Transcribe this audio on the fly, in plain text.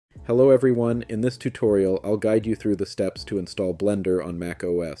Hello everyone, in this tutorial I'll guide you through the steps to install Blender on Mac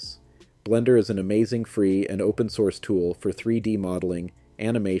OS. Blender is an amazing free and open source tool for 3D modeling,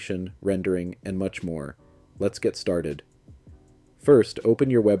 animation, rendering, and much more. Let's get started. First, open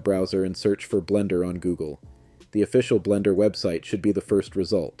your web browser and search for Blender on Google. The official Blender website should be the first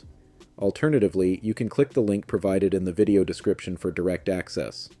result. Alternatively, you can click the link provided in the video description for direct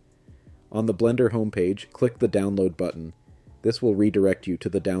access. On the Blender homepage, click the Download button. This will redirect you to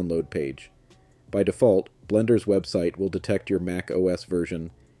the download page. By default, Blender's website will detect your Mac OS version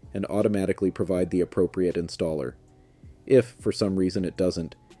and automatically provide the appropriate installer. If, for some reason, it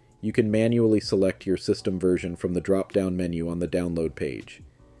doesn't, you can manually select your system version from the drop-down menu on the download page.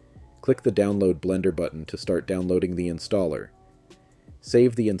 Click the Download Blender button to start downloading the installer.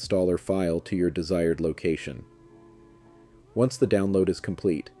 Save the installer file to your desired location. Once the download is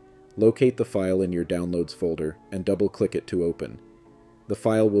complete, locate the file in your Downloads folder and double-click it to open. The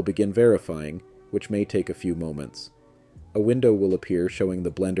file will begin verifying, which may take a few moments. A window will appear showing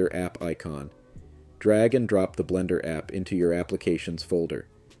the Blender app icon. Drag and drop the Blender app into your Applications folder.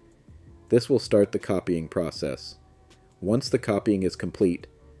 This will start the copying process. Once the copying is complete,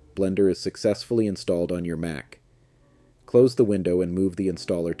 Blender is successfully installed on your Mac. Close the window and move the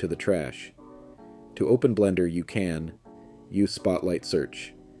installer to the trash. To open Blender, you can use Spotlight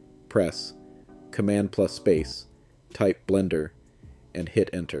Search. Press Command plus space, type Blender, and hit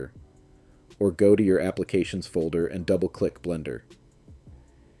Enter. Or go to your Applications folder and double-click Blender.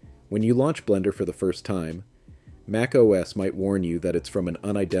 When you launch Blender for the first time, Mac OS might warn you that it's from an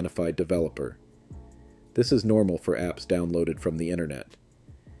unidentified developer. This is normal for apps downloaded from the internet.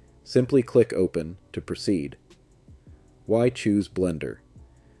 Simply click Open to proceed. Why choose Blender?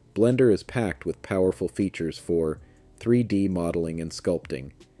 Blender is packed with powerful features for 3D modeling and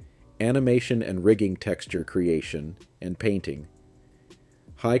sculpting, animation and rigging texture creation and painting,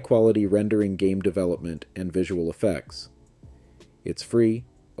 high-quality rendering, game development, and visual effects. It's free,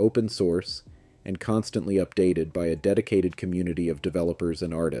 open source, and constantly updated by a dedicated community of developers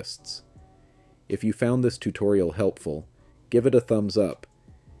and artists. If you found this tutorial helpful, give it a thumbs up.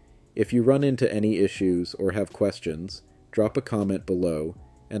 If you run into any issues or have questions, drop a comment below,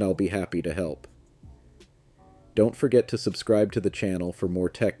 and I'll be happy to help. Don't forget to subscribe to the channel for more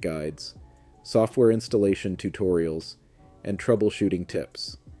tech guides, software installation tutorials, and troubleshooting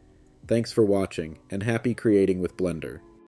tips. Thanks for watching, and happy creating with Blender.